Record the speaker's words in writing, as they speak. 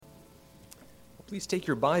Please take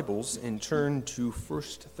your Bibles and turn to 1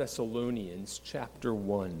 Thessalonians chapter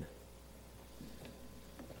 1.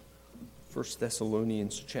 1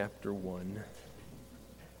 Thessalonians chapter 1.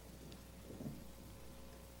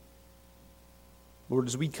 Lord,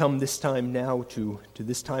 as we come this time now to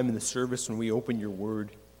this time in the service when we open your word,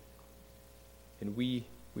 and we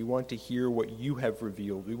want to hear what you have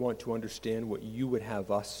revealed. We want to understand what you would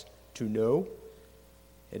have us to know.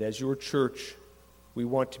 And as your church, we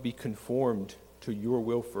want to be conformed to your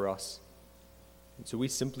will for us. And so we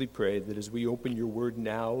simply pray that as we open your word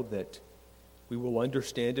now, that we will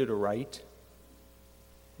understand it aright,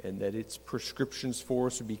 and that its prescriptions for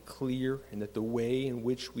us would be clear, and that the way in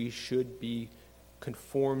which we should be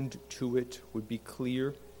conformed to it would be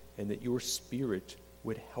clear, and that your Spirit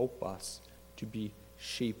would help us to be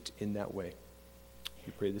shaped in that way.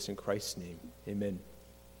 We pray this in Christ's name. Amen.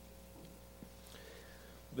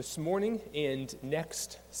 This morning and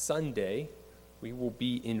next Sunday, we will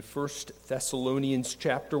be in 1 Thessalonians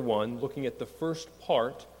chapter 1, looking at the first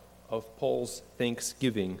part of Paul's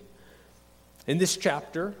thanksgiving. In this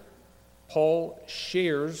chapter, Paul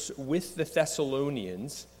shares with the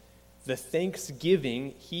Thessalonians the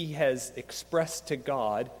thanksgiving he has expressed to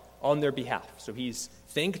God on their behalf. So he's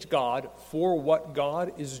thanked God for what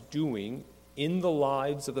God is doing in the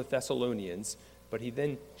lives of the Thessalonians, but he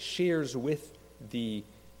then shares with the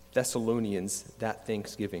Thessalonians that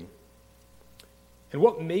thanksgiving. And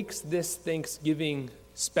what makes this thanksgiving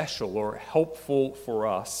special or helpful for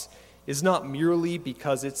us is not merely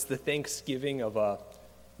because it's the thanksgiving of a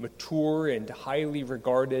mature and highly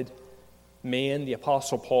regarded man, the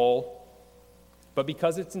Apostle Paul, but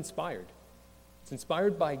because it's inspired. It's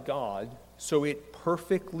inspired by God, so it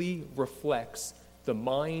perfectly reflects the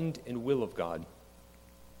mind and will of God.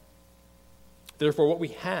 Therefore, what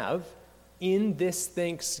we have in this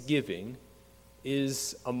thanksgiving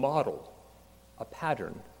is a model, a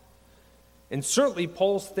pattern. And certainly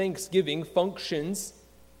Paul's thanksgiving functions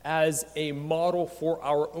as a model for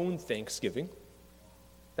our own thanksgiving.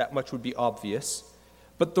 That much would be obvious.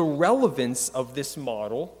 But the relevance of this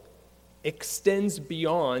model extends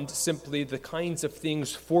beyond simply the kinds of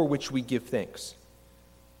things for which we give thanks.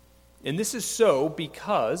 And this is so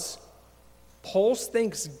because Paul's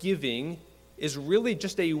thanksgiving is really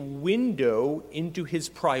just a window into his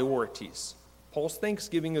priorities. Paul's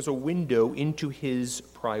thanksgiving is a window into his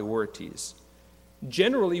priorities.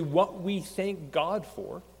 Generally, what we thank God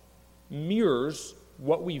for mirrors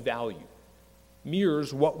what we value,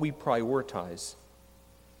 mirrors what we prioritize.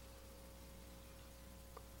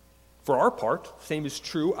 For our part, same is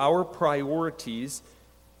true, our priorities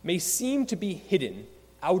may seem to be hidden,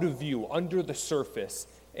 out of view, under the surface.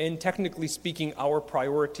 And technically speaking, our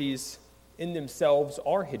priorities in themselves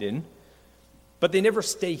are hidden, but they never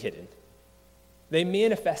stay hidden. They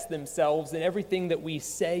manifest themselves in everything that we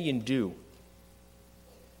say and do.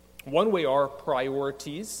 One way our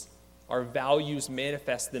priorities, our values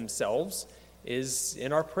manifest themselves is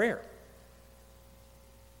in our prayer.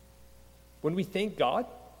 When we thank God,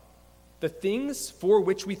 the things for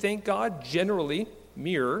which we thank God generally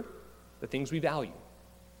mirror the things we value.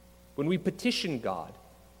 When we petition God,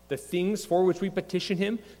 the things for which we petition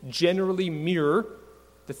Him generally mirror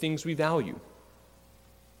the things we value.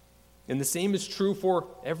 And the same is true for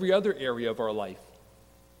every other area of our life.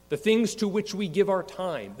 The things to which we give our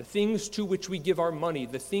time, the things to which we give our money,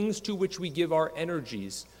 the things to which we give our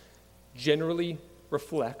energies generally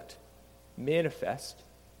reflect, manifest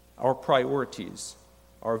our priorities,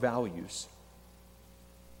 our values.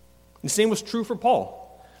 The same was true for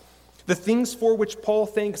Paul. The things for which Paul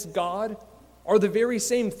thanks God are the very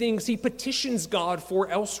same things he petitions God for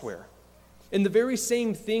elsewhere. And the very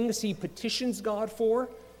same things he petitions God for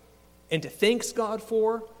and thanks God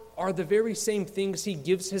for are the very same things he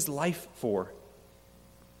gives his life for.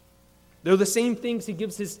 They're the same things he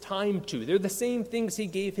gives his time to. They're the same things he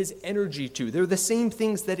gave his energy to. They're the same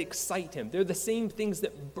things that excite him. They're the same things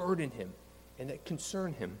that burden him and that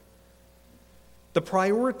concern him. The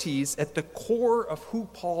priorities at the core of who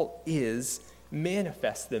Paul is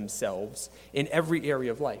manifest themselves in every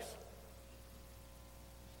area of life.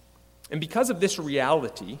 And because of this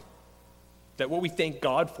reality, that what we thank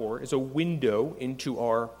God for is a window into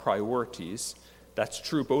our priorities, that's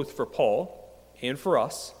true both for Paul and for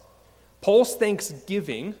us. Paul's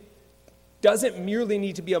thanksgiving doesn't merely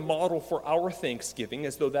need to be a model for our thanksgiving,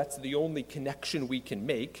 as though that's the only connection we can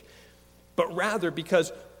make, but rather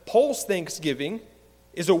because Paul's thanksgiving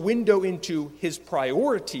is a window into his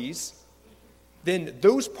priorities, then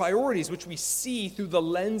those priorities which we see through the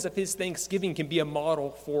lens of his thanksgiving can be a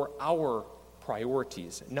model for our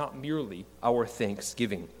priorities, not merely our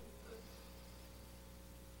thanksgiving.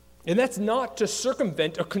 And that's not to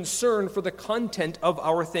circumvent a concern for the content of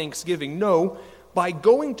our thanksgiving. No, by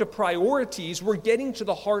going to priorities, we're getting to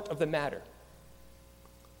the heart of the matter.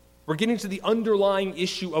 We're getting to the underlying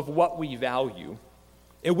issue of what we value.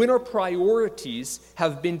 And when our priorities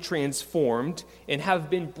have been transformed and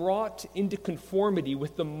have been brought into conformity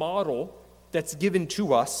with the model that's given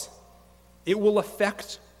to us, it will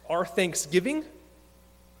affect our thanksgiving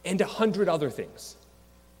and 100 other things.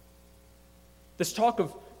 This talk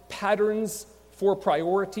of patterns for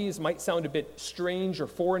priorities might sound a bit strange or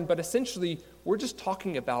foreign, but essentially we're just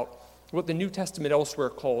talking about what the New Testament elsewhere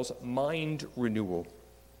calls mind renewal.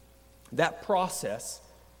 That process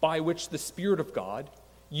by which the Spirit of God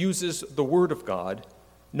uses the Word of God,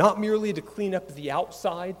 not merely to clean up the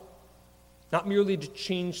outside, not merely to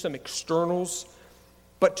change some externals,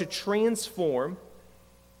 but to transform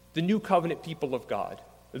the new covenant people of God,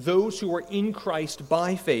 those who are in Christ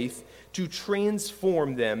by faith, to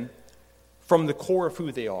transform them from the core of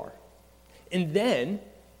who they are. And then,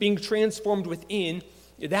 being transformed within,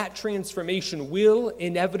 that transformation will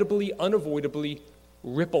inevitably, unavoidably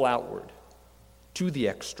ripple outward to the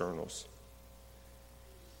externals.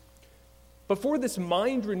 But for this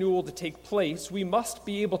mind renewal to take place, we must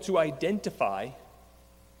be able to identify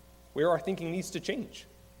where our thinking needs to change.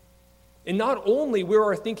 And not only where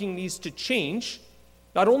our thinking needs to change,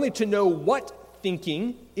 not only to know what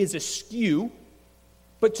thinking is askew,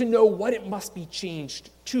 but to know what it must be changed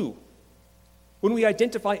to. When we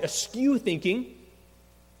identify askew thinking,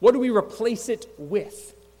 what do we replace it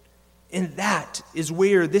with? And that is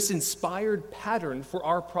where this inspired pattern for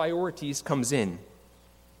our priorities comes in.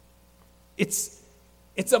 It's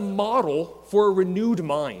a model for a renewed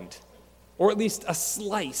mind, or at least a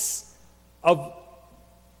slice of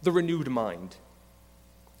the renewed mind.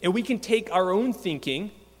 And we can take our own thinking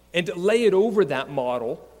and lay it over that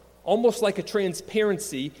model, almost like a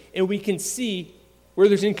transparency, and we can see where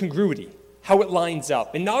there's incongruity, how it lines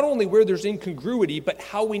up. And not only where there's incongruity, but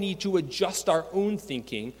how we need to adjust our own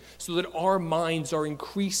thinking so that our minds are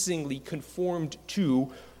increasingly conformed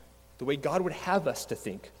to the way God would have us to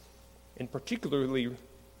think. And particularly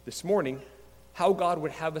this morning, how God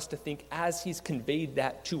would have us to think as He's conveyed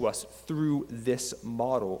that to us through this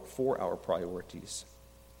model for our priorities.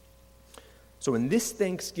 So in this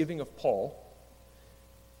Thanksgiving of Paul,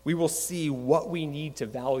 we will see what we need to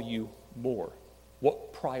value more,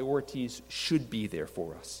 what priorities should be there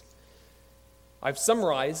for us. I've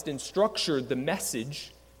summarized and structured the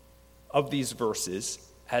message of these verses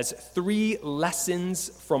as 3 lessons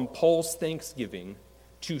from Paul's Thanksgiving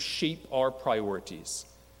to shape our priorities.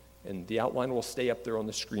 And the outline will stay up there on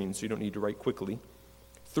the screen, so you don't need to write quickly.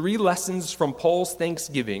 3 lessons from Paul's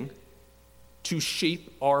Thanksgiving to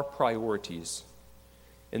shape our priorities.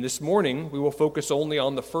 And this morning, we will focus only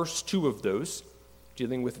on the first 2 of those,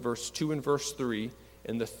 dealing with verse 2 and verse 3,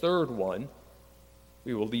 and the third one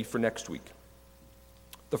we will leave for next week.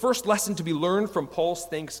 The first lesson to be learned from Paul's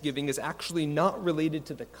Thanksgiving is actually not related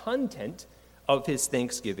to the content of his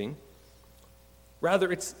Thanksgiving.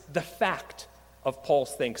 Rather, it's the fact of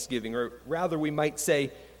Paul's Thanksgiving, or rather we might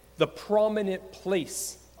say the prominent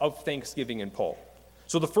place of Thanksgiving in Paul.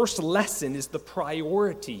 So the first lesson is the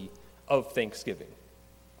priority of Thanksgiving.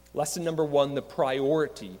 Lesson number 1, the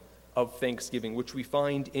priority of Thanksgiving, which we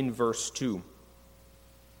find in verse 2.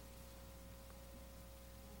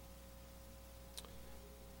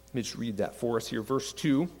 Let me just read that for us here. Verse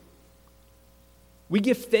 2. We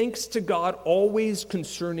give thanks to God always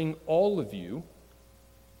concerning all of you,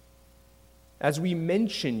 as we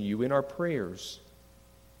mention you in our prayers.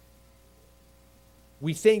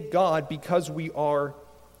 We thank God because we are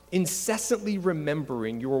incessantly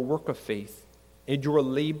remembering your work of faith and your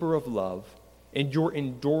labor of love and your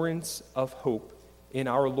endurance of hope in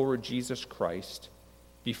our Lord Jesus Christ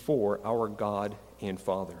before our God and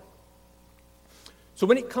Father. So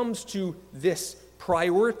when it comes to this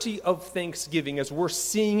priority of thanksgiving, as we're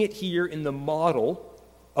seeing it here in the model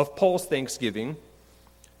of Paul's Thanksgiving,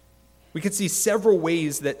 we can see several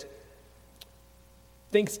ways that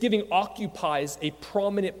Thanksgiving occupies a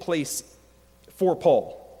prominent place for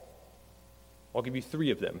Paul. I'll give you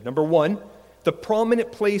 3 of them. Number 1, the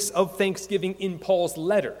prominent place of Thanksgiving in Paul's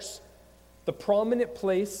letters. The prominent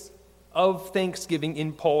place of Thanksgiving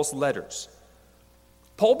in Paul's letters.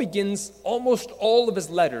 Paul begins almost all of his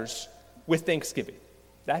letters with thanksgiving.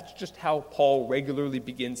 That's just how Paul regularly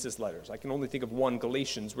begins his letters. I can only think of one,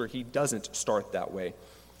 Galatians, where he doesn't start that way.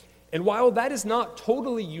 And while that is not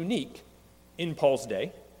totally unique in Paul's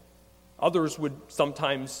day, others would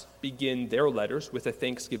sometimes begin their letters with a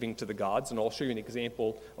thanksgiving to the gods, and I'll show you an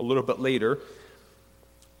example a little bit later.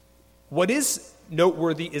 What is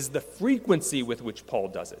noteworthy is the frequency with which Paul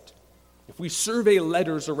does it. If we survey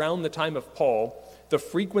letters around the time of Paul, the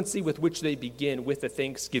frequency with which they begin with a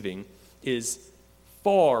thanksgiving is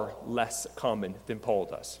far less common than Paul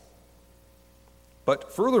does.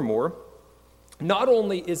 But furthermore, not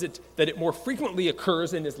only is it that it more frequently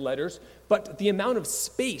occurs in his letters, but the amount of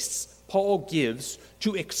space Paul gives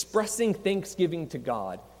to expressing thanksgiving to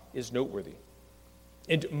God is noteworthy.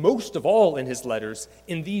 And most of all in his letters,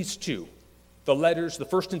 in these two, the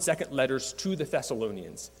first and second letters to the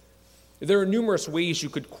Thessalonians, there are numerous ways you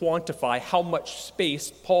could quantify how much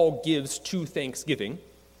space Paul gives to thanksgiving,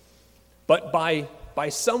 but by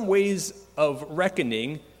some ways of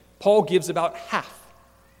reckoning, Paul gives about half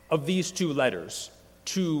of these two letters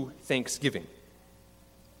to thanksgiving.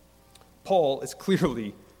 Paul is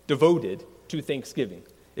clearly devoted to thanksgiving.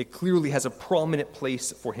 It clearly has a prominent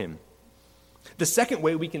place for him. The second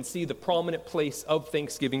way we can see the prominent place of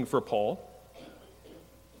thanksgiving for Paul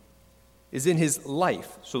is in his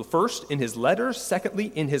life. So first, in his letters.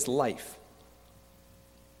 Secondly, in his life.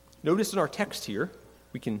 Notice in our text here,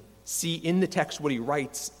 we can see in the text what he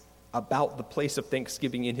writes about the place of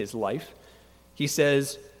thanksgiving in his life. He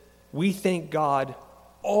says, "We thank God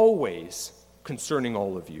always concerning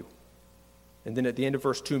all of you." And then at the end of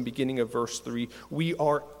verse 2 and beginning of verse 3, we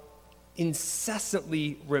are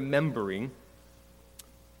incessantly remembering.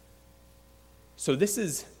 So this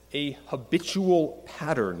is a habitual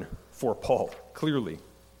pattern for Paul, clearly.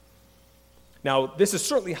 Now, this is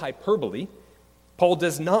certainly hyperbole. Paul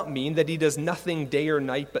does not mean that he does nothing day or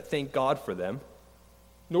night but thank God for them.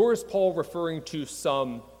 Nor is Paul referring to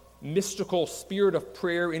some mystical spirit of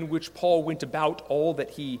prayer in which Paul went about all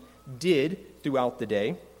that he did throughout the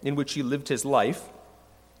day, in which he lived his life.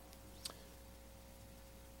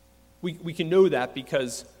 We can know that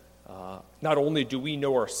because not only do we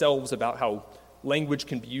know ourselves about how language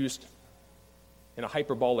can be used in a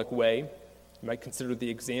hyperbolic way. You might consider the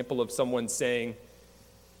example of someone saying,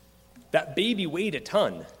 "That baby weighed a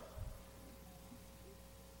ton."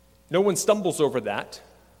 No one stumbles over that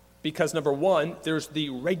because, number one, there's the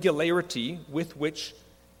regularity with which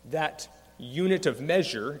that unit of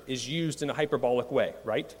measure is used in a hyperbolic way,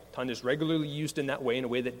 right? Ton is regularly used in that way, in a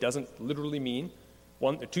way that doesn't literally mean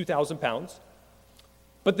 2,000 pounds.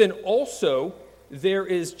 But then also, there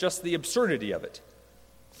is just the absurdity of it.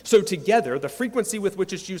 So together, the frequency with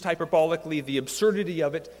which it's used hyperbolically, the absurdity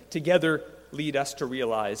of it, together lead us to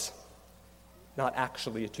realize not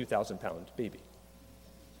actually a 2,000-pound baby.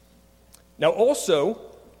 Now also,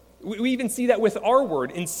 we even see that with our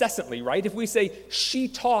word, incessantly, right? If we say, "She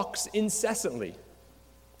talks incessantly,"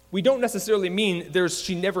 we don't necessarily mean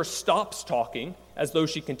she never stops talking, as though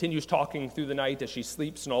she continues talking through the night as she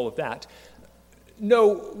sleeps and all of that.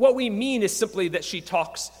 No, what we mean is simply that she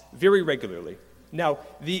talks very regularly. Now,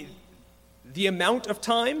 the amount of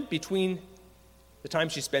time between the time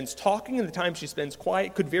she spends talking and the time she spends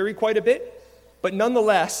quiet could vary quite a bit, but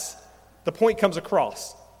nonetheless, the point comes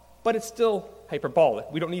across. But it's still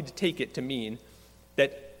hyperbolic. We don't need to take it to mean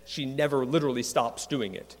that she never literally stops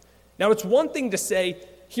doing it. Now, it's one thing to say,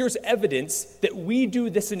 here's evidence that we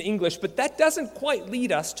do this in English, but that doesn't quite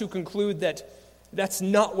lead us to conclude that that's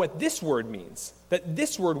not what this word means, that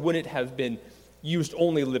this word wouldn't have been used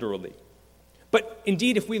only literally. But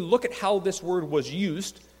indeed, if we look at how this word was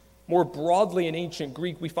used more broadly in ancient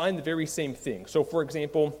Greek, we find the very same thing. So, for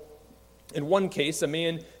example, in one case, a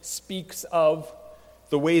man speaks of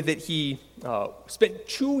the way that he spent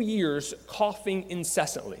 2 years coughing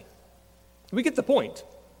incessantly. We get the point.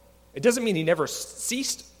 It doesn't mean he never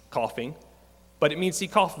ceased coughing, but it means he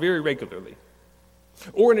coughed very regularly.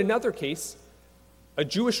 Or in another case, a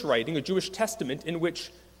Jewish writing, a Jewish testament, in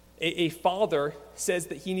which a father says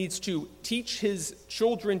that he needs to teach his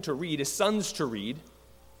children to read, his sons to read,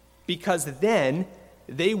 because then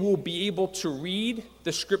they will be able to read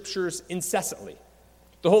the scriptures incessantly.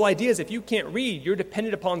 The whole idea is if you can't read, you're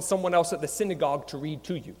dependent upon someone else at the synagogue to read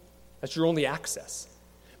to you. That's your only access.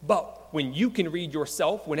 But when you can read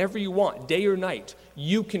yourself, whenever you want, day or night,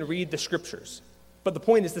 you can read the scriptures. But the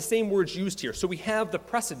point is the same word's used here. So we have the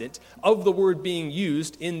precedent of the word being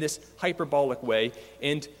used in this hyperbolic way,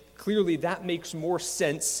 and clearly that makes more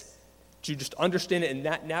sense to just understand it in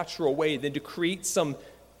that natural way than to create some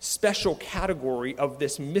special category of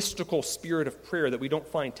this mystical spirit of prayer that we don't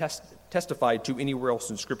find testified to anywhere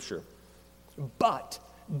else in Scripture. But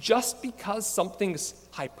just because something's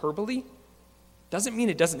hyperbole doesn't mean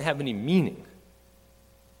it doesn't have any meaning.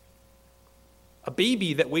 A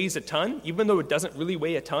baby that weighs a ton, even though it doesn't really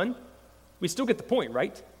weigh a ton, we still get the point,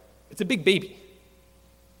 right? It's a big baby.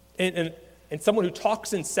 And someone who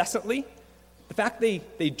talks incessantly, the fact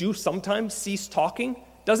they do sometimes cease talking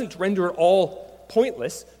doesn't render it all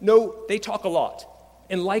pointless. No, they talk a lot.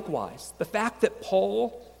 And likewise, the fact that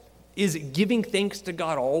Paul is giving thanks to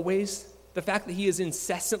God always, the fact that he is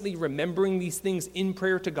incessantly remembering these things in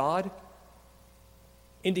prayer to God,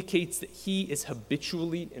 indicates that he is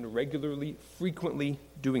habitually and regularly, frequently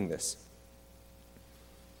doing this.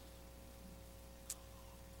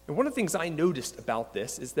 And one of the things I noticed about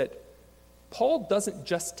this is that Paul doesn't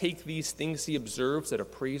just take these things he observes that are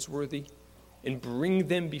praiseworthy and bring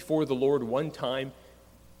them before the Lord one time,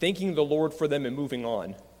 thanking the Lord for them and moving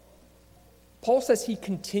on. Paul says he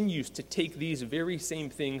continues to take these very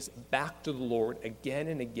same things back to the Lord again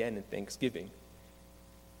and again in thanksgiving.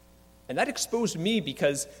 And that exposed me,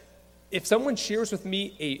 because if someone shares with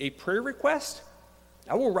me a prayer request,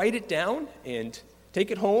 I will write it down and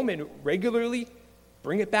take it home and regularly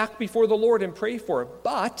bring it back before the Lord and pray for it.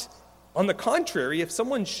 But on the contrary, if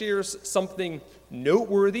someone shares something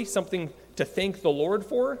noteworthy, something to thank the Lord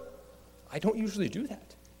for, I don't usually do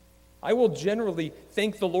that. I will generally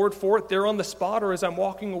thank the Lord for it there on the spot or as I'm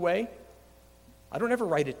walking away. I don't ever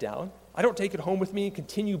write it down. I don't take it home with me and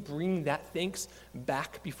continue bringing that thanks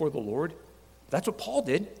back before the Lord. That's what Paul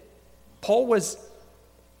did. Paul was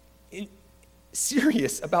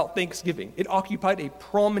serious about thanksgiving. It occupied a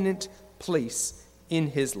prominent place in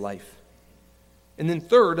his life. And then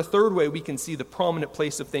a third way we can see the prominent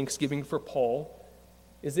place of thanksgiving for Paul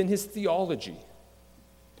is in his theology.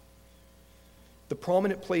 The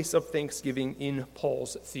prominent place of thanksgiving in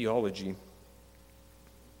Paul's theology.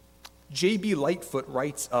 J.B. Lightfoot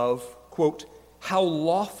writes of, quote, how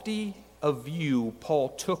lofty a view Paul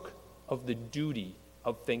took of the duty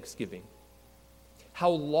of thanksgiving. How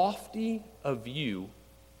lofty a view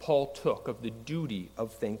Paul took of the duty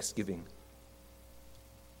of thanksgiving.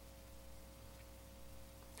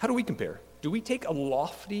 How do we compare? Do we take a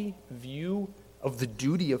lofty view of the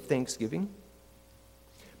duty of thanksgiving?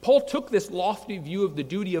 Paul took this lofty view of the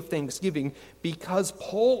duty of thanksgiving because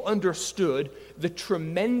Paul understood the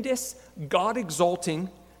tremendous, God-exalting,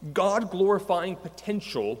 God-glorifying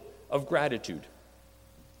potential of gratitude.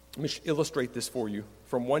 Let me illustrate this for you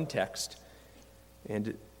from one text,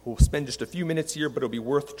 and we'll spend just a few minutes here, but it'll be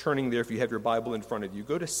worth turning there if you have your Bible in front of you.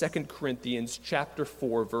 Go to 2 Corinthians chapter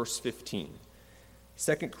 4, verse 15.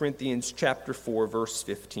 2 Corinthians chapter 4, verse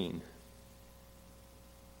 15.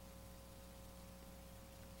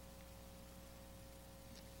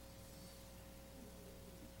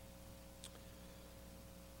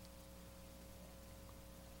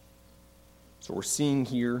 So we're seeing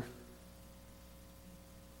here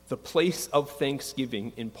the place of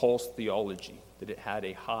thanksgiving in Paul's theology, that it had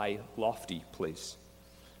a high, lofty place.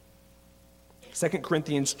 2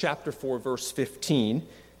 Corinthians chapter 4, verse 15,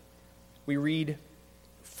 we read,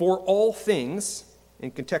 for all things,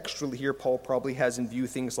 and contextually here Paul probably has in view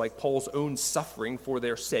things like Paul's own suffering for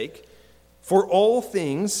their sake, for all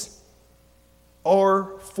things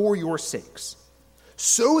are for your sakes,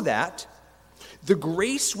 so that the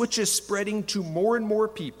grace which is spreading to more and more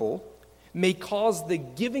people may cause the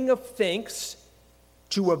giving of thanks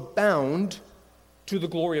to abound to the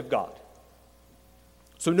glory of God.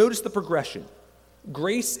 So notice the progression.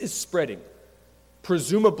 Grace is spreading,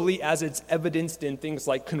 presumably as it's evidenced in things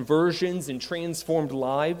like conversions and transformed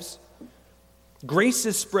lives. Grace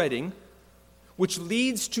is spreading, which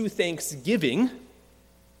leads to thanksgiving,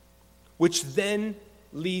 which then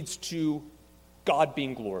leads to God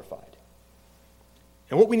being glorified.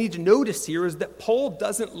 And what we need to notice here is that Paul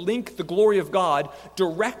doesn't link the glory of God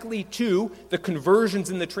directly to the conversions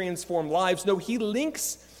and the transformed lives. No, he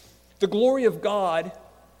links the glory of God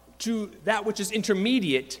to that which is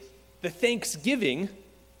intermediate, the thanksgiving,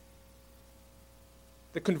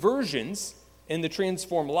 the conversions, and the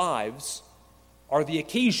transformed lives are the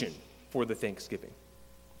occasion for the thanksgiving.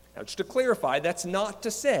 Now, just to clarify, that's not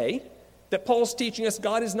to say that Paul's teaching us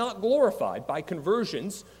God is not glorified by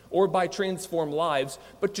conversions or by transformed lives,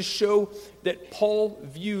 but to show that Paul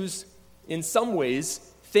views, in some ways,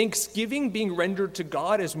 thanksgiving being rendered to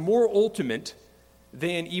God as more ultimate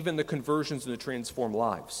than even the conversions and the transformed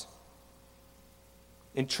lives.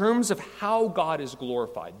 In terms of how God is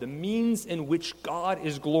glorified, the means in which God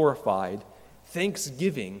is glorified,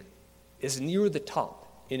 thanksgiving is near the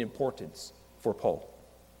top in importance for Paul.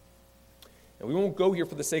 And we won't go here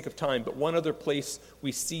for the sake of time, but one other place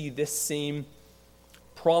we see this same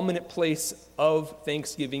prominent place of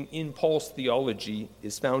thanksgiving in Paul's theology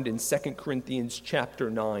is found in 2 Corinthians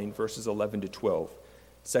chapter 9, verses 11 to 12.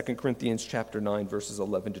 2 Corinthians chapter 9, verses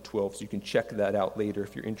 11 to 12, so you can check that out later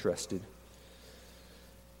if you're interested.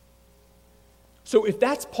 So if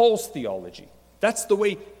that's Paul's theology, that's the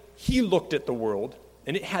way he looked at the world,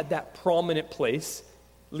 and it had that prominent place,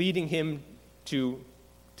 leading him to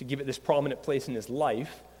to give it this prominent place in his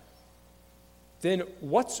life, then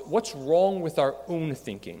what's wrong with our own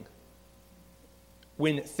thinking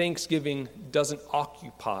when Thanksgiving doesn't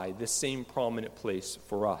occupy the same prominent place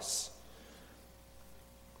for us?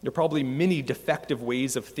 There are probably many defective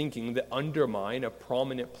ways of thinking that undermine a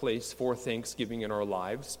prominent place for Thanksgiving in our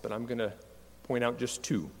lives, but I'm going to point out just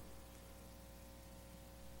two.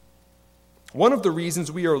 One of the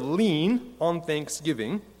reasons we are lean on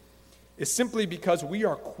Thanksgiving is simply because we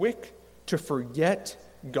are quick to forget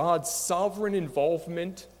God's sovereign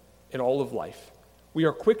involvement in all of life. We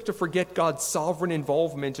are quick to forget God's sovereign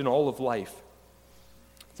involvement in all of life.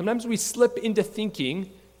 Sometimes we slip into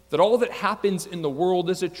thinking that all that happens in the world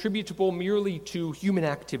is attributable merely to human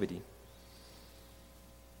activity.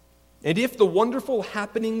 And if the wonderful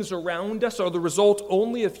happenings around us are the result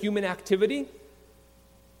only of human activity,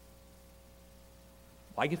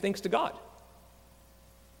 why give thanks to God?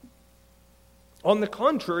 On the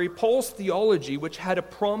contrary, Paul's theology, which had a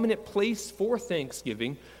prominent place for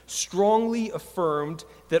Thanksgiving, strongly affirmed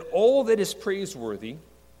that all that is praiseworthy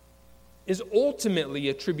is ultimately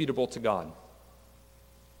attributable to God.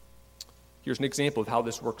 Here's an example of how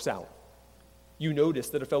this works out. You notice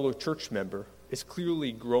that a fellow church member is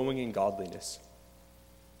clearly growing in godliness.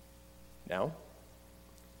 Now,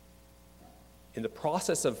 in the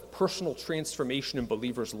process of personal transformation in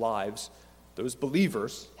believers' lives, those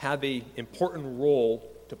believers have an important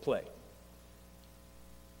role to play.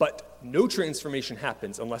 But no transformation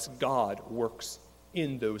happens unless God works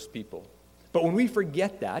in those people. But when we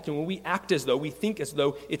forget that, and when we act as though, we think as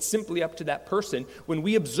though it's simply up to that person, when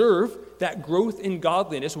we observe that growth in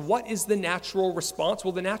godliness, what is the natural response?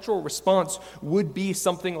 Well, the natural response would be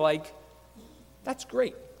something like, that's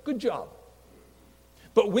great, good job.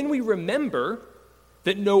 But when we remember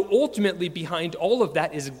that ultimately behind all of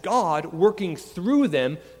that is God working through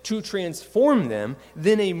them to transform them,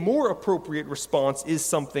 then a more appropriate response is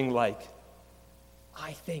something like,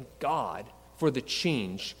 I thank God for the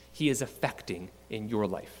change He is effecting in your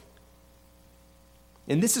life.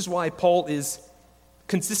 And this is why Paul is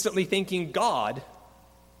consistently thanking God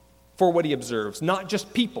for what he observes, not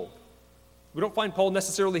just people. We don't find Paul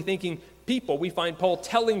necessarily thanking people. We find Paul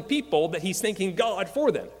telling people that he's thanking God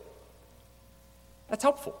for them. That's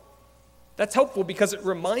helpful. That's helpful because it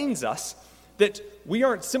reminds us that we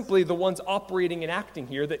aren't simply the ones operating and acting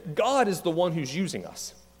here, that God is the one who's using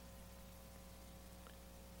us.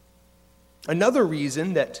 Another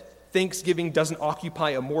reason that Thanksgiving doesn't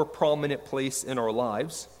occupy a more prominent place in our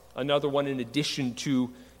lives, another one in addition to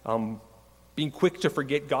being quick to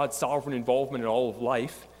forget God's sovereign involvement in all of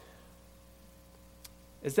life,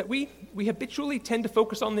 is that we habitually tend to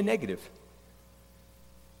focus on the negative,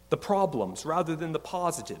 the problems rather than the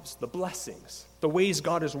positives, the blessings, the ways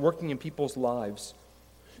God is working in people's lives.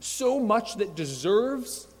 So much that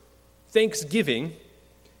deserves thanksgiving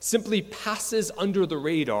simply passes under the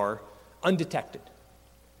radar undetected.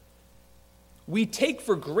 We take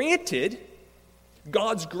for granted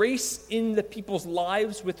God's grace in the people's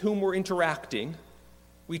lives with whom we're interacting.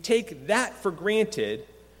 We take that for granted,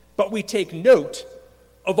 but we take note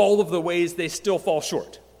of all of the ways they still fall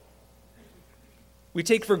short. We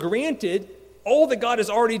take for granted all that God has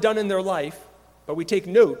already done in their life, but we take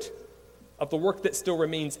note of the work that still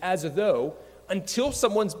remains, as though until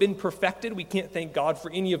someone's been perfected, we can't thank God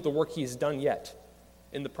for any of the work He has done yet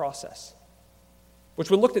in the process. Which,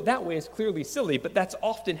 when looked at that way, is clearly silly, but that's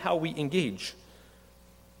often how we engage.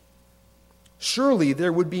 Surely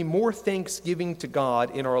there would be more thanksgiving to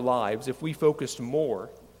God in our lives if we focused more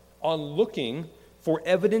on looking for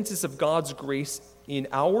evidences of God's grace in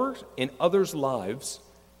our and others' lives,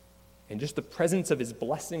 and just the presence of His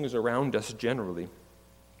blessings around us generally.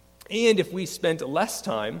 And if we spent less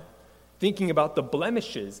time thinking about the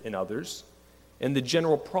blemishes in others and the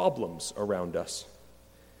general problems around us.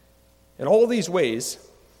 In all these ways,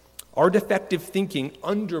 our defective thinking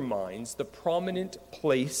undermines the prominent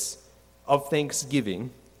place of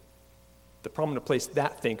thanksgiving, the prominent place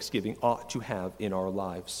that thanksgiving ought to have in our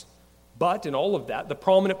lives. But in all of that, the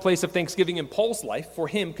prominent place of thanksgiving in Paul's life for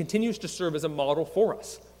him continues to serve as a model for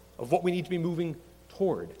us of what we need to be moving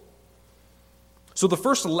toward. So the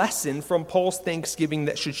first lesson from Paul's thanksgiving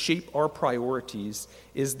that should shape our priorities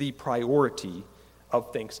is the priority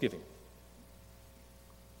of thanksgiving.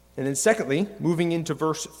 And then secondly, moving into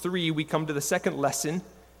verse 3, we come to the second lesson,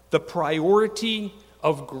 the priority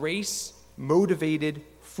of grace-motivated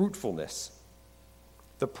fruitfulness.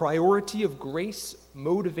 The priority of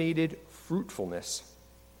grace-motivated fruitfulness.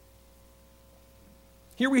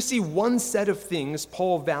 Here we see one set of things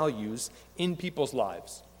Paul values in people's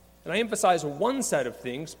lives. And I emphasize one set of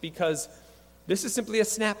things because this is simply a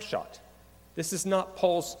snapshot. This is not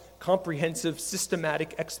Paul's comprehensive,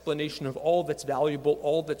 systematic explanation of all that's valuable,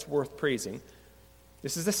 all that's worth praising.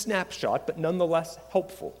 This is a snapshot, but nonetheless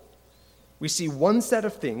helpful. We see one set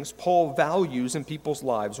of things Paul values in people's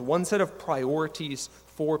lives, one set of priorities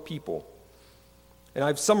for people. And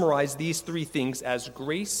I've summarized these three things as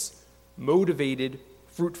grace-motivated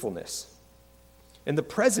fruitfulness. And the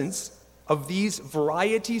presence of these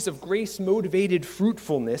varieties of grace-motivated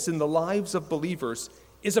fruitfulness in the lives of believers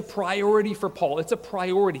is a priority for Paul. It's a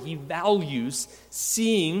priority. He values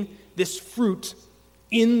seeing this fruit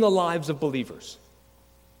in the lives of believers.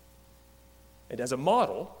 And as a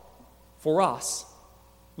model for us,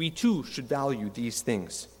 we too should value these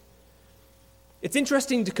things. It's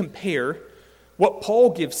interesting to compare what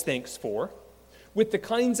Paul gives thanks for with the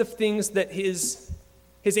kinds of things that his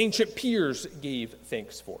ancient peers gave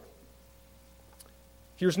thanks for.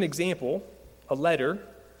 Here's an example, a letter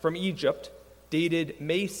from Egypt dated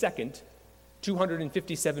May 2nd,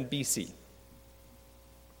 257 BC.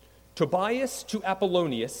 Tobias to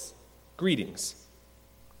Apollonius, greetings.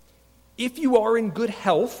 If you are in good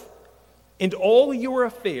health, and all your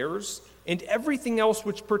affairs and everything else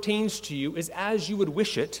which pertains to you is as you would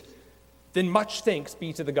wish it, then much thanks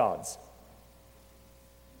be to the gods.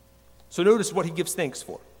 So notice what he gives thanks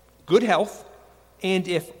for. Good health, and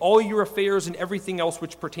if all your affairs and everything else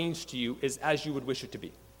which pertains to you is as you would wish it to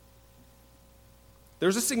be.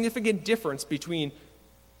 There's a significant difference between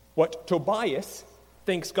what Tobias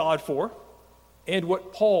thanks God for and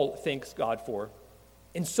what Paul thanks God for,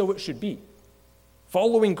 and so it should be.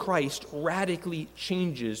 Following Christ radically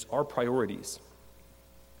changes our priorities.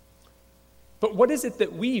 But what is it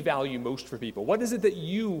that we value most for people? What is it that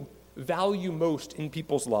you value most in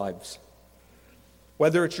people's lives?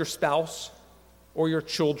 Whether it's your spouse or your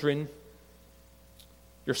children,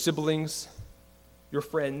 your siblings, your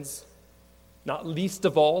friends, not least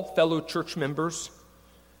of all, fellow church members.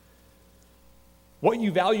 What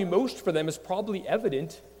you value most for them is probably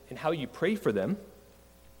evident in how you pray for them.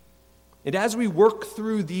 And as we work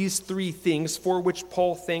through these three things for which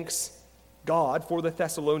Paul thanks God for the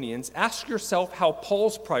Thessalonians, ask yourself how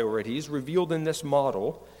Paul's priorities, revealed in this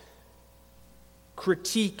model,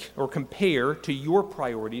 critique or compare to your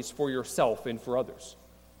priorities for yourself and for others.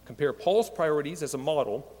 Compare Paul's priorities as a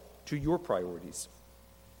model to your priorities.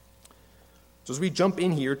 So as we jump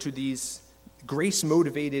in here to this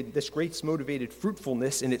grace-motivated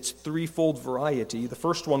fruitfulness in its threefold variety, the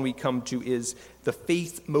first one we come to is the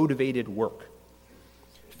faith-motivated work.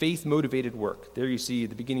 Faith-motivated work. There you see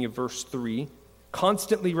the beginning of verse 3.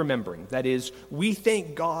 Constantly remembering. That is, we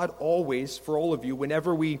thank God always for all of you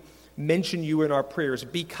whenever we mention you in our prayers,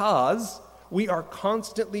 because we are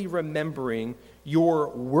constantly remembering your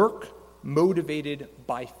work motivated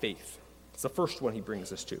by faith. It's the first one he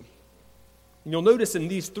brings us to. And you'll notice in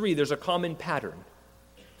these three there's a common pattern.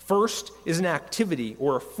 First is an activity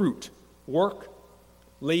or a fruit, work,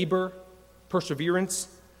 labor, perseverance.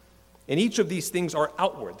 And each of these things are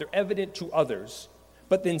outward. They're evident to others.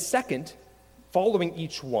 But then second, following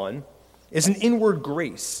each one, is an inward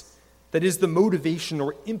grace that is the motivation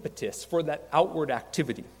or impetus for that outward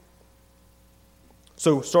activity.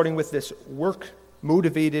 So starting with this work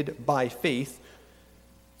motivated by faith,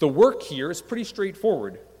 the work here is pretty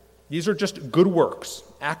straightforward. These are just good works,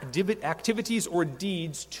 activities or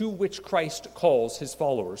deeds to which Christ calls his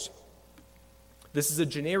followers. This is a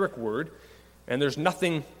generic word, and there's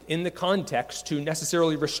nothing in the context to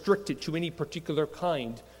necessarily restrict it to any particular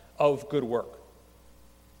kind of good work.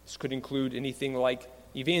 This could include anything like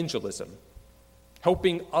evangelism,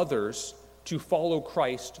 helping others to follow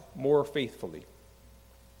Christ more faithfully,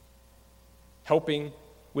 helping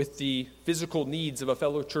with the physical needs of a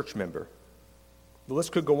fellow church member. The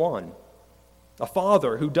list could go on. A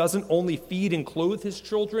father who doesn't only feed and clothe his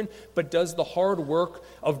children, but does the hard work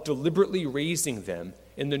of deliberately raising them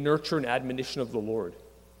in the nurture and admonition of the Lord.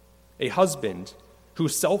 A husband who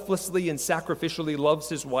selflessly and sacrificially loves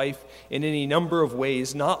his wife in any number of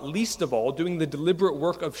ways, not least of all doing the deliberate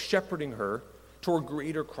work of shepherding her toward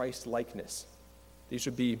greater Christ-likeness. These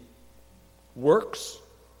would be works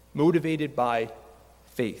motivated by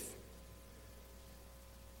faith.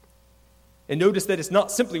 And notice that it's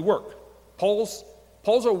not simply work. Paul's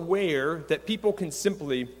aware that people can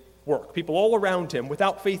simply work. People all around him,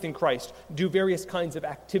 without faith in Christ, do various kinds of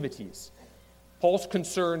activities. Paul's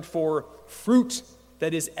concerned for fruit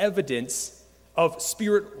that is evidence of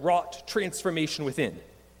spirit-wrought transformation within.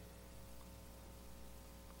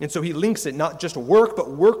 And so he links it, not just work,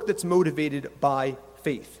 but work that's motivated by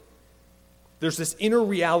faith. There's this inner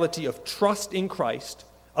reality of trust in Christ,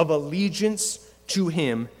 of allegiance to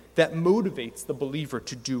him, that motivates the believer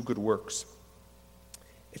to do good works.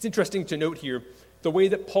 It's interesting to note here the way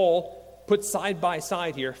that Paul puts side by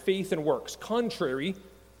side here faith and works, contrary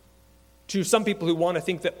to some people who want to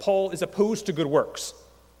think that Paul is opposed to good works.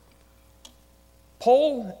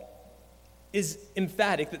 Paul is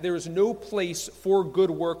emphatic that there is no place for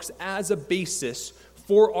good works as a basis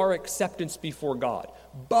for our acceptance before God.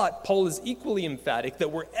 But Paul is equally emphatic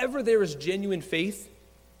that wherever there is genuine faith,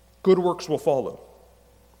 good works will follow.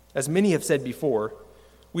 As many have said before,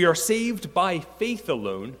 we are saved by faith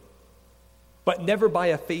alone, but never by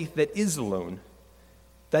a faith that is alone.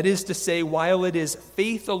 That is to say, while it is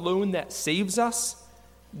faith alone that saves us,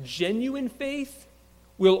 genuine faith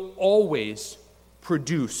will always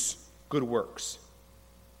produce good works.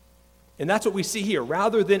 And that's what we see here.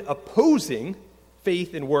 Rather than opposing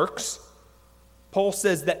faith and works, Paul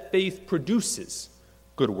says that faith produces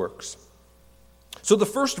good works. So the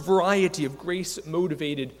first variety of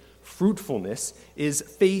grace-motivated fruitfulness is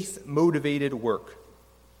faith-motivated work.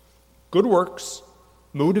 Good works,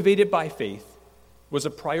 motivated by faith, was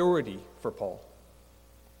a priority for Paul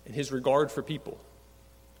in his regard for people,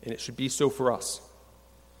 and it should be so for us.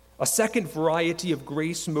 A second variety of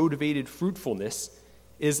grace-motivated fruitfulness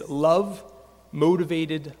is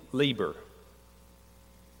love-motivated labor.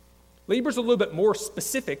 Labor is a little bit more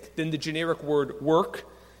specific than the generic word work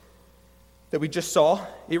that we just saw.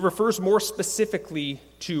 It refers more specifically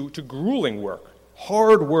to grueling work,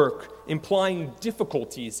 hard work, implying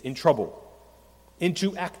difficulties in trouble,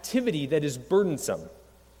 into activity that is burdensome.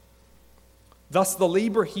 Thus, the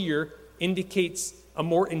labor here indicates a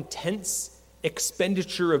more intense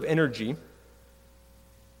expenditure of energy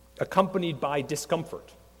accompanied by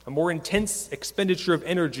discomfort. A more intense expenditure of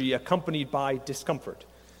energy accompanied by discomfort.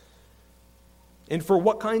 And for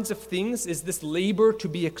what kinds of things is this labor to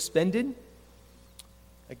be expended?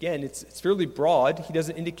 Again, it's fairly broad. He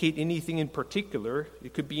doesn't indicate anything in particular.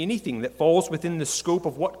 It could be anything that falls within the scope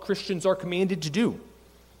of what Christians are commanded to do,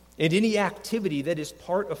 and any activity that is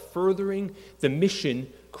part of furthering the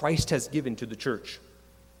mission Christ has given to the church.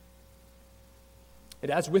 And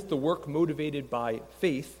as with the work motivated by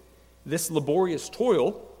faith, this laborious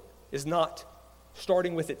toil is not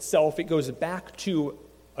starting with itself. It goes back to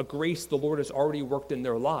a grace the Lord has already worked in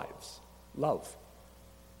their lives, love.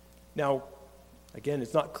 Now, again,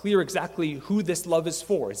 it's not clear exactly who this love is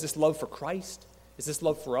for. Is this love for Christ? Is this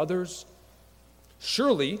love for others?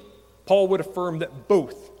 Surely, Paul would affirm that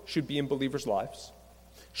both should be in believers' lives.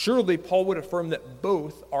 Surely, Paul would affirm that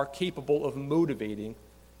both are capable of motivating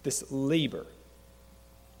this labor.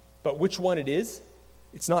 But which one it is,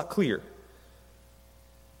 it's not clear.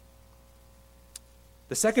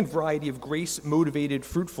 The second variety of grace-motivated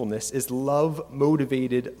fruitfulness is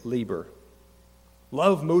love-motivated labor.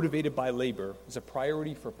 Love motivated by labor is a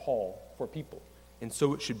priority for Paul, for people, and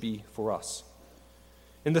so it should be for us.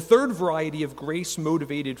 And the third variety of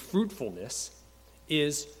grace-motivated fruitfulness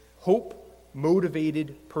is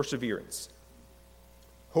hope-motivated perseverance.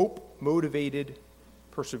 Hope-motivated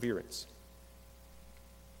perseverance.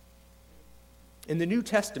 In the New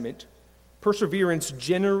Testament, perseverance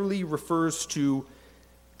generally refers to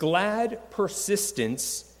glad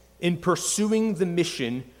persistence in pursuing the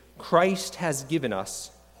mission Christ has given us,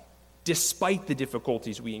 despite the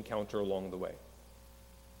difficulties we encounter along the way.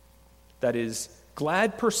 That is,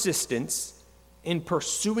 glad persistence in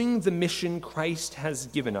pursuing the mission Christ has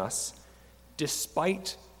given us,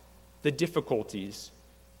 despite the difficulties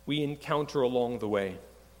we encounter along the way.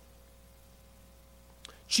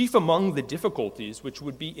 Chief among the difficulties which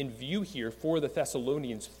would be in view here for the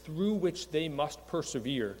Thessalonians, through which they must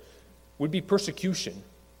persevere, would be persecution.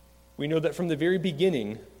 We know that from the very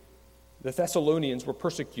beginning, the Thessalonians were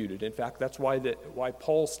persecuted. In fact, that's why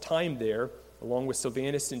Paul's time there, along with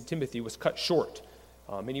Silvanus and Timothy, was cut short.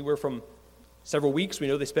 Anywhere from several weeks, we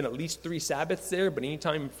know they spent at least 3 Sabbaths there, but any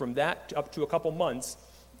time from that up to a couple months,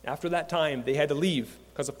 after that time, they had to leave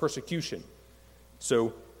because of persecution.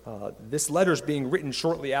 So this letter is being written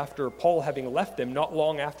shortly after Paul having left them, not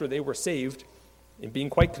long after they were saved, and being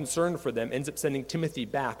quite concerned for them, ends up sending Timothy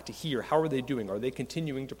back to hear, how are they doing? Are they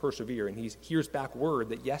continuing to persevere? And he hears back word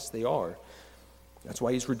that yes, they are. That's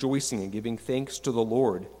why he's rejoicing and giving thanks to the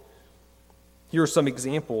Lord. Here are some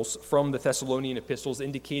examples from the Thessalonian epistles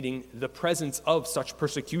indicating the presence of such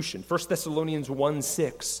persecution. 1 Thessalonians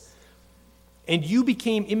 1:6. And you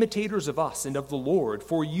became imitators of us and of the Lord,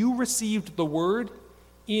 for you received the word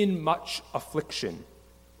in much affliction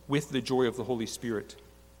with the joy of the Holy Spirit.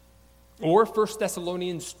 Or 1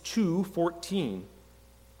 Thessalonians 2:14.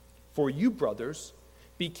 For you, brothers,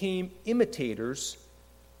 became imitators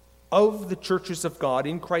of the churches of God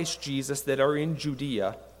in Christ Jesus that are in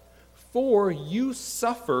Judea, for you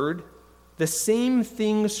suffered the same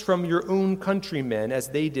things from your own countrymen as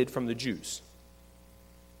they did from the Jews.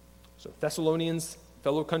 So Thessalonians,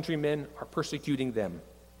 fellow countrymen, are persecuting them.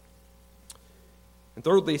 And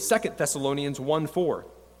thirdly, 2 Thessalonians 1:4.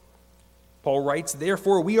 Paul writes,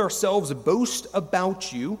 "Therefore we ourselves boast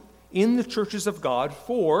about you in the churches of God,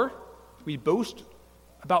 for we boast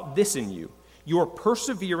about this in you, your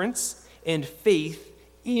perseverance and faith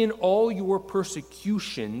in all your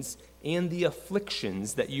persecutions and the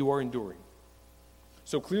afflictions that you are enduring."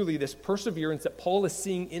 So clearly this perseverance that Paul is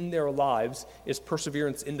seeing in their lives is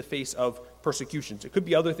perseverance in the face of persecutions. It could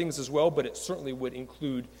be other things as well, but it certainly would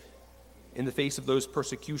include in the face of those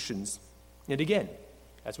persecutions. And again,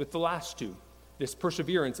 as with the last two, this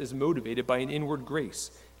perseverance is motivated by an inward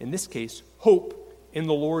grace. In this case, hope in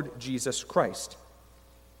the Lord Jesus Christ.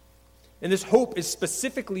 And this hope is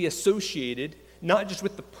specifically associated not just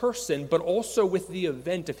with the person, but also with the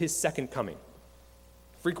event of his second coming.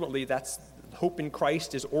 Frequently, that's hope in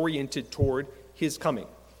Christ is oriented toward his coming.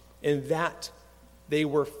 And that they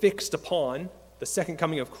were fixed upon the second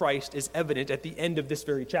coming of Christ is evident at the end of this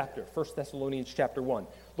very chapter, 1 Thessalonians chapter 1.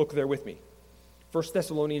 Look there with me. 1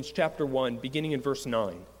 Thessalonians chapter 1, beginning in verse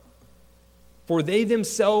 9. "For they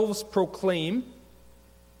themselves proclaim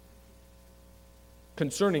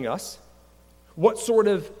concerning us what sort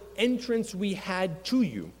of entrance we had to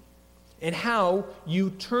you, and how you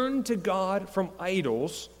turned to God from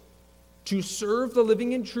idols to serve the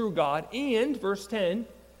living and true God, and," verse 10,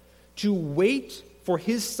 "to wait for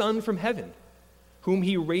his Son from heaven, whom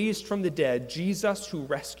he raised from the dead, Jesus, who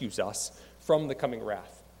rescues us from the coming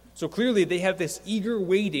wrath." So clearly they have this eager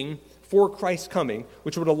waiting for Christ's coming,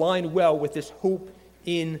 which would align well with this hope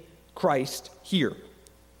in Christ here.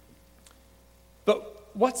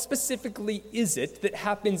 But what specifically is it that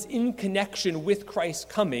happens in connection with Christ's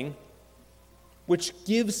coming which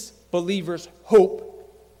gives believers hope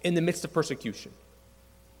in the midst of persecution?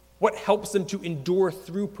 What helps them to endure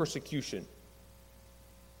through persecution?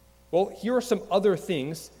 Well, here are some other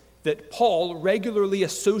things that Paul regularly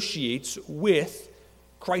associates with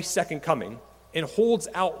Christ's second coming and holds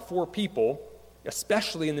out for people,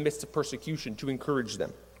 especially in the midst of persecution, to encourage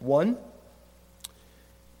them. One,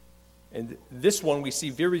 and this one we see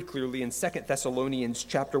very clearly in 2 Thessalonians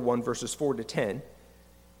chapter 1, verses 4 to 10.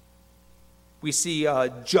 We see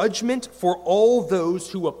judgment for all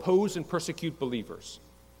those who oppose and persecute believers.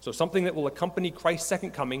 So something that will accompany Christ's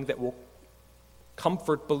second coming that will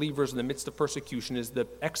comfort believers in the midst of persecution is the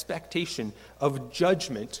expectation of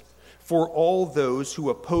judgment for all those who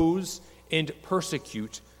oppose and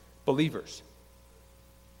persecute believers.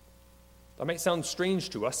 That might sound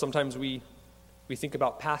strange to us. Sometimes we think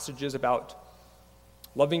about passages about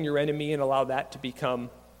loving your enemy and allow that to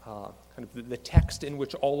become kind of the text in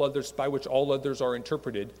which by which all others are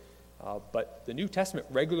interpreted. But the New Testament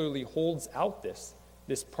regularly holds out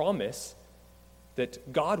this promise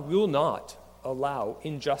that God will not allow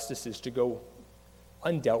injustices to go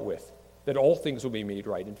undealt with, that all things will be made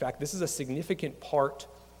right. In fact, this is a significant part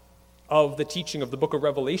of the teaching of the book of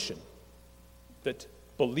Revelation, that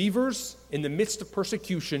believers in the midst of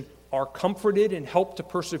persecution are comforted and helped to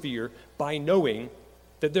persevere by knowing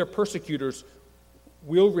that their persecutors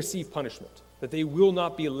will receive punishment, that they will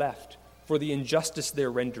not be left for the injustice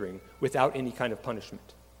they're rendering without any kind of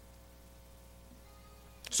punishment.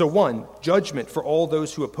 So one, judgment for all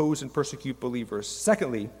those who oppose and persecute believers.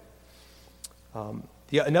 Secondly,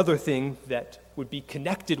 another thing that would be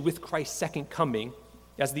connected with Christ's second coming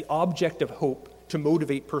as the object of hope to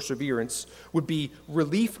motivate perseverance would be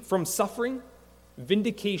relief from suffering,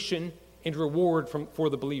 vindication, and reward for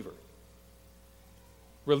the believer.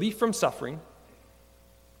 Relief from suffering,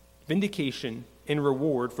 vindication, and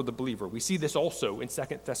reward for the believer. We see this also in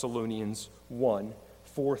 2 Thessalonians 1,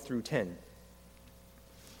 4 through 10.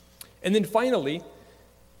 And then finally,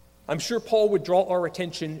 I'm sure Paul would draw our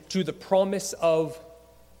attention to the promise of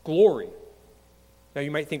glory. Now you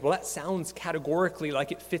might think, well, that sounds categorically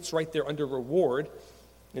like it fits right there under reward,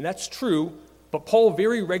 and that's true, but Paul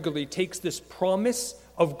very regularly takes this promise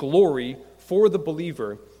of glory for the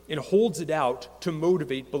believer and holds it out to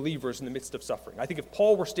motivate believers in the midst of suffering. I think if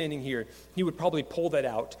Paul were standing here, he would probably pull that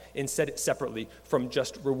out and set it separately from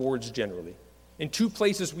just rewards generally. In two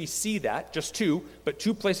places we see that, just two, but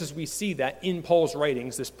two places we see that in Paul's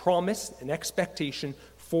writings, this promise and expectation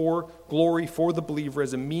for glory for the believer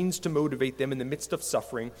as a means to motivate them in the midst of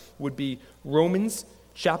suffering would be Romans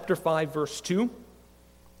chapter 5, verse 2,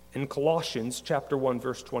 and Colossians chapter 1,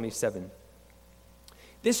 verse 27.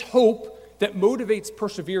 This hope that motivates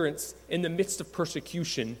perseverance in the midst of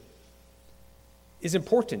persecution is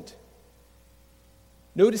important.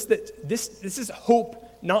 Notice that this is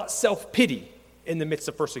hope, not self-pity. in the midst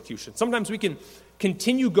of persecution. Sometimes we can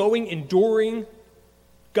continue going, enduring,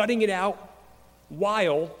 gutting it out,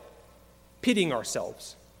 while pitying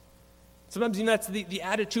ourselves. Sometimes that's the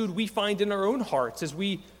attitude we find in our own hearts as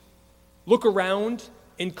we look around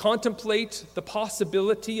and contemplate the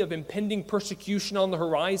possibility of impending persecution on the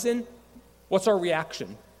horizon. What's our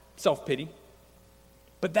reaction? Self-pity.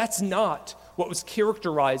 But that's not what was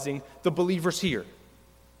characterizing the believers here.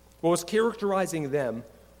 What was characterizing them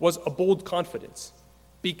was a bold confidence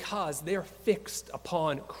because they're fixed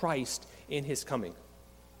upon Christ in his coming.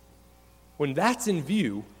 When that's in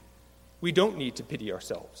view, we don't need to pity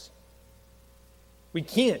ourselves. We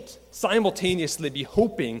can't simultaneously be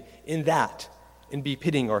hoping in that and be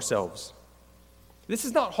pitying ourselves. This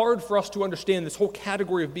is not hard for us to understand, this whole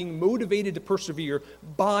category of being motivated to persevere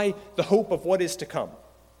by the hope of what is to come.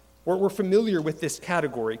 We're familiar with this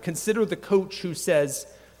category. Consider the coach who says,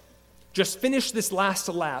 just finish this last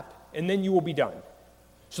lap and then you will be done.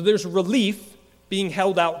 So there's relief being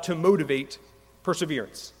held out to motivate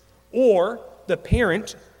perseverance. Or the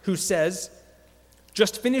parent who says,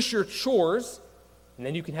 just finish your chores and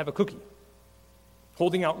then you can have a cookie.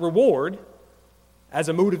 Holding out reward as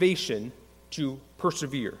a motivation to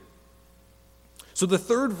persevere. So the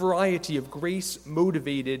third variety of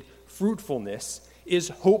grace-motivated fruitfulness is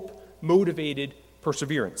hope-motivated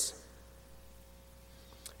perseverance.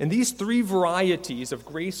 And these three varieties of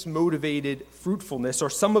grace-motivated fruitfulness are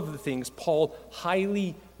some of the things Paul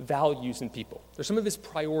highly values in people. They're some of his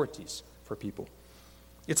priorities for people.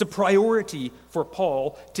 It's a priority for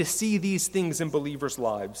Paul to see these things in believers'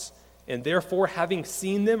 lives. And therefore, having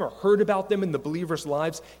seen them or heard about them in the believers'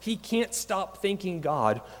 lives, he can't stop thanking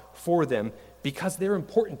God for them because they're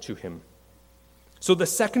important to him. So the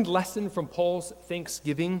second lesson from Paul's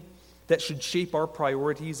thanksgiving that should shape our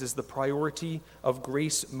priorities is the priority of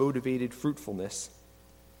grace-motivated fruitfulness.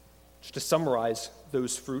 Just to summarize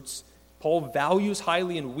those fruits, Paul values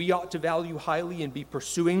highly, and we ought to value highly and be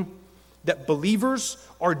pursuing, that believers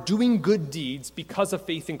are doing good deeds because of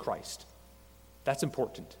faith in Christ. That's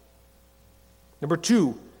important. Number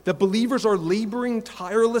two, that believers are laboring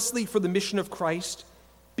tirelessly for the mission of Christ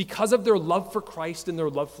because of their love for Christ and their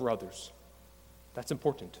love for others. That's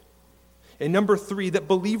important. And number three, that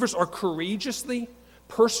believers are courageously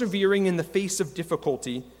persevering in the face of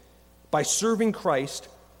difficulty by serving Christ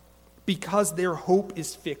because their hope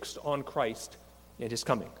is fixed on Christ and his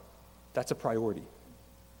coming. That's a priority.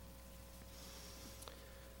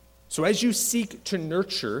 So as you seek to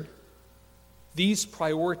nurture these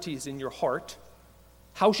priorities in your heart,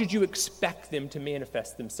 how should you expect them to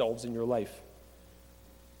manifest themselves in your life?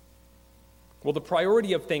 Well, the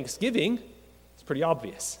priority of thanksgiving is pretty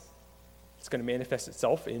obvious. It's going to manifest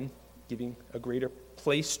itself in giving a greater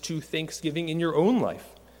place to thanksgiving in your own life.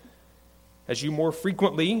 As you more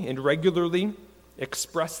frequently and regularly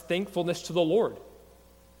express thankfulness to the Lord.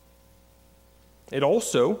 It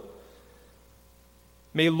also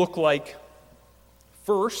may look like,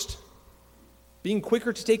 first, being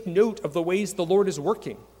quicker to take note of the ways the Lord is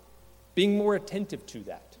working, being more attentive to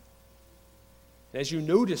that. And as you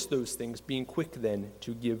notice those things, being quick then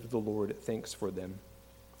to give the Lord thanks for them.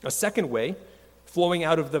 A second way, flowing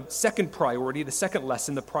out of the second priority, the second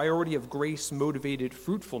lesson, the priority of grace-motivated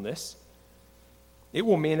fruitfulness, it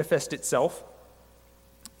will manifest itself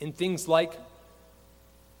in things like,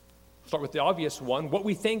 start with the obvious one, what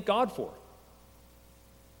we thank God for.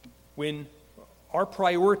 When our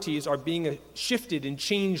priorities are being shifted and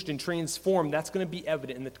changed and transformed, that's going to be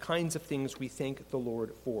evident in the kinds of things we thank the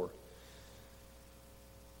Lord for.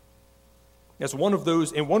 As one of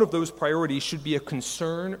those priorities should be a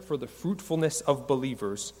concern for the fruitfulness of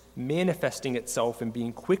believers, manifesting itself in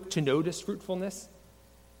being quick to notice fruitfulness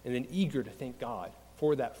and then eager to thank God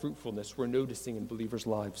for that fruitfulness we're noticing in believers'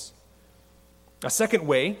 lives. A second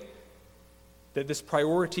way that this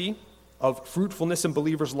priority of fruitfulness in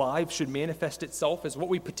believers' lives should manifest itself is what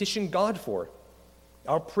we petition God for.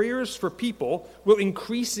 Our prayers for people will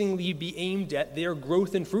increasingly be aimed at their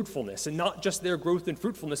growth in fruitfulness, and not just their growth in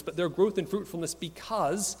fruitfulness, but their growth in fruitfulness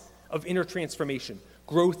because of inner transformation,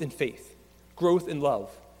 growth in faith, growth in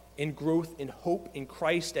love, and growth in hope in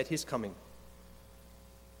Christ at his coming.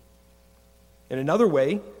 And another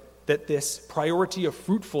way that this priority of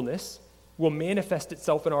fruitfulness will manifest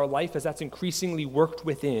itself in our life as that's increasingly worked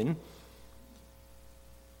within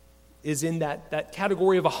is in that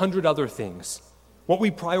category of 100 other things. What we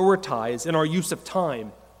prioritize in our use of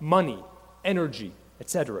time, money, energy,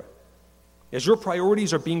 etc. As your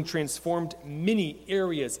priorities are being transformed, many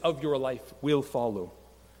areas of your life will follow.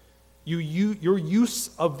 Your use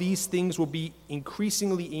of these things will be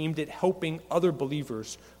increasingly aimed at helping other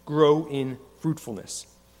believers grow in fruitfulness.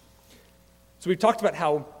 So we've talked about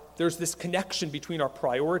how there's this connection between our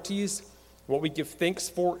priorities, what we give thanks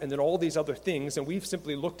for, and then all these other things. And we've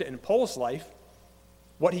simply looked at in Paul's life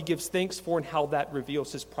what he gives thanks for and how that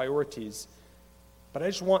reveals his priorities. But I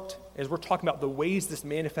just want, as we're talking about the ways this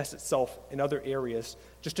manifests itself in other areas,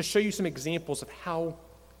 just to show you some examples of how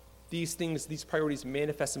these things, these priorities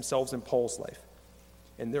manifest themselves in Paul's life.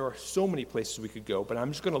 And there are so many places we could go, but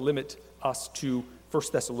I'm just going to limit us to 1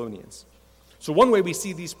 Thessalonians. So one way we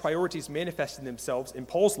see these priorities manifesting themselves in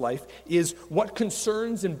Paul's life is what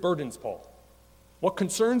concerns and burdens Paul. What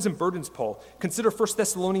concerns and burdens Paul? Consider 1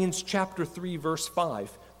 Thessalonians chapter 3, verse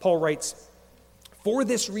 5. Paul writes, "For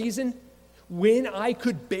this reason, when I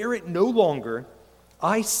could bear it no longer,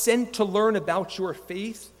 I sent to learn about your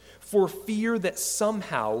faith for fear that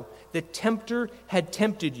somehow the tempter had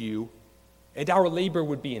tempted you and our labor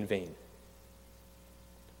would be in vain."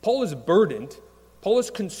 Paul is burdened, Paul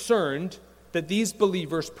is concerned that these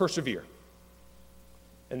believers persevere.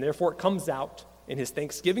 And therefore it comes out in his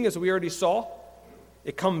thanksgiving, as we already saw.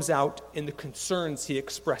 It comes out in the concerns he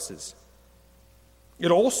expresses.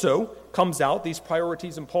 It also comes out, these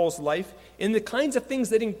priorities in Paul's life, in the kinds of things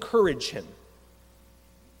that encourage him.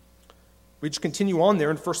 We just continue on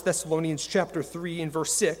there in 1 Thessalonians chapter 3 and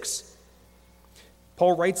verse 6.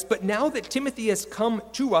 Paul writes, "But now that Timothy has come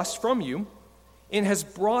to us from you and has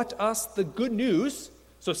brought us the good news,"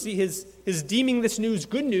 so see his deeming this news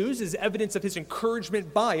good news is evidence of his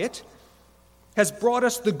encouragement by it, "has brought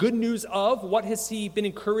us the good news of," what has he been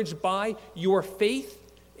encouraged by? "Your faith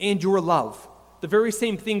and your love." The very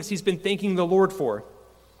same things he's been thanking the Lord for.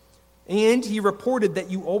 "And he reported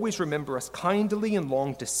that you always remember us kindly and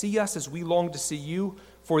long to see us as we long to see you.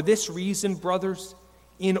 For this reason, brothers,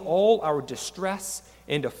 in all our distress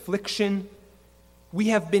and affliction, we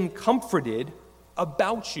have been comforted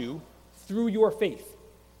about you through your faith."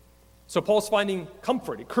 So Paul's finding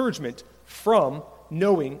comfort, encouragement from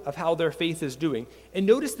knowing of how their faith is doing. And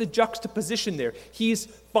notice the juxtaposition there. He's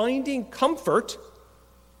finding comfort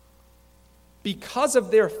because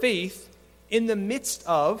of their faith in the midst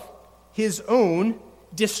of his own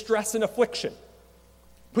distress and affliction.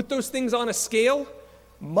 Put those things on a scale,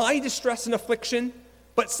 my distress and affliction,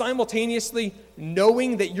 but simultaneously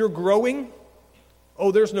knowing that you're growing,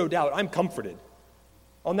 oh, there's no doubt, I'm comforted.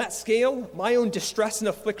 On that scale, my own distress and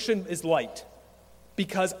affliction is light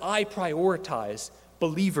because I prioritize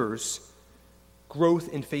believers' growth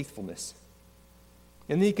in faithfulness.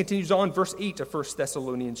 And then he continues on, verse 8 of 1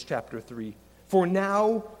 Thessalonians chapter 3. "For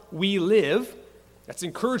now we live," that's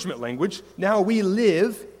encouragement language, "now we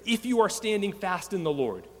live if you are standing fast in the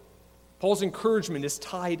Lord." Paul's encouragement is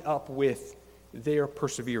tied up with their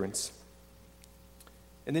perseverance.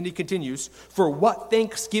 And then he continues, "For what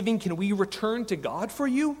thanksgiving can we return to God for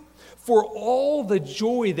you? For all the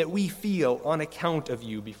joy that we feel on account of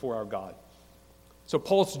you before our God." So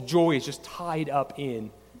Paul's joy is just tied up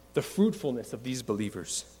in the fruitfulness of these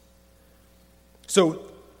believers. So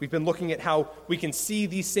we've been looking at how we can see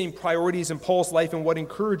these same priorities in Paul's life and what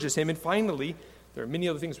encourages him. And finally, there are many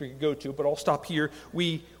other things we could go to, but I'll stop here.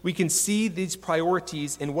 We can see these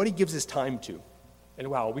priorities and what he gives his time to. And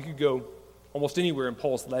wow, we could go almost anywhere in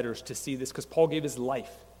Paul's letters to see this, because Paul gave his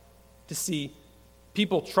life to see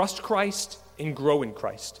people trust Christ and grow in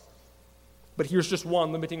Christ. But here's just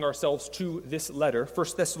one, limiting ourselves to this letter,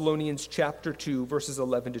 1 Thessalonians chapter 2, verses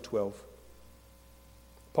 11 to 12.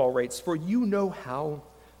 Paul writes, "For you know how,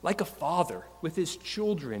 like a father with his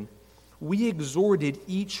children, we exhorted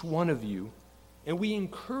each one of you, and we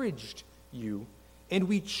encouraged you, and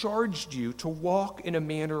we charged you to walk in a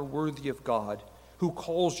manner worthy of God, who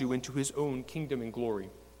calls you into his own kingdom and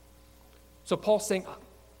glory." So Paul's saying,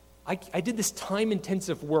 I did this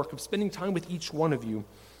time-intensive work of spending time with each one of you,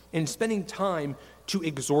 and spending time to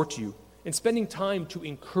exhort you, and spending time to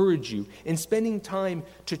encourage you, and spending time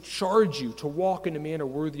to charge you to walk in a manner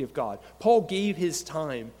worthy of God. Paul gave his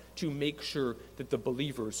time to make sure that the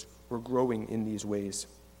believers were growing in these ways.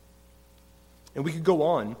 And we could go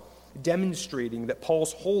on demonstrating that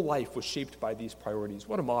Paul's whole life was shaped by these priorities.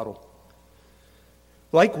 What a model.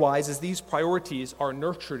 Likewise, as these priorities are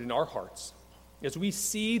nurtured in our hearts, as we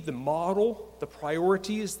see the model, the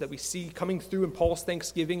priorities that we see coming through in Paul's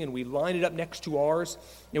thanksgiving, and we line it up next to ours,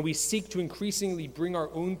 and we seek to increasingly bring our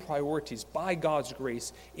own priorities by God's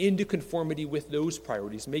grace into conformity with those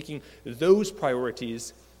priorities, making those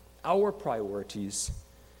priorities our priorities.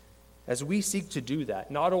 As we seek to do that,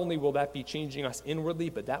 not only will that be changing us inwardly,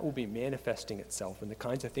 but that will be manifesting itself in the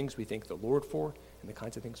kinds of things we thank the Lord for, and the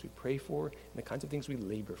kinds of things we pray for, and the kinds of things we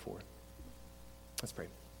labor for. Let's pray.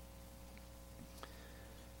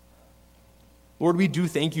 Lord, we do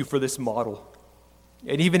thank you for this model.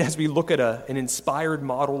 And even as we look at an inspired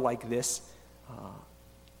model like this,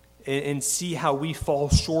 and see how we fall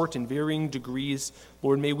short in varying degrees.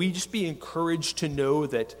 Lord, may we just be encouraged to know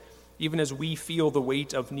that even as we feel the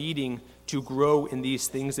weight of needing to grow in these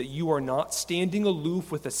things, that you are not standing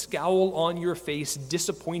aloof with a scowl on your face,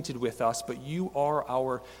 disappointed with us, but you are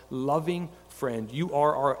our loving friend. You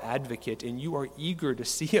are our advocate, and you are eager to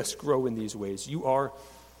see us grow in these ways. You are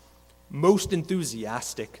most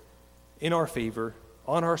enthusiastic in our favor,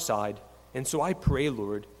 on our side. And so I pray,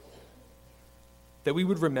 Lord, that we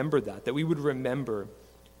would remember that we would remember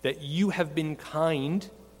that you have been kind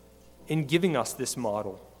in giving us this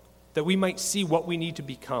model, that we might see what we need to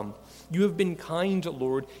become. You have been kind,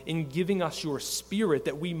 Lord, in giving us your Spirit,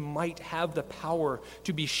 that we might have the power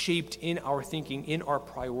to be shaped in our thinking, in our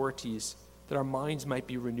priorities, that our minds might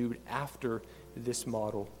be renewed after this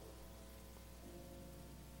model.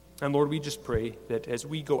 And Lord, we just pray that as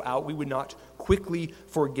we go out, we would not quickly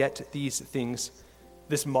forget these things,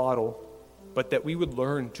 this model, but that we would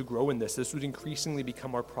learn to grow in this. This would increasingly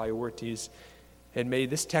become our priorities. And may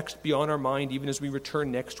this text be on our mind even as we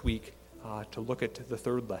return next week to look at the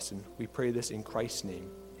third lesson. We pray this in Christ's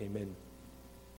name. Amen.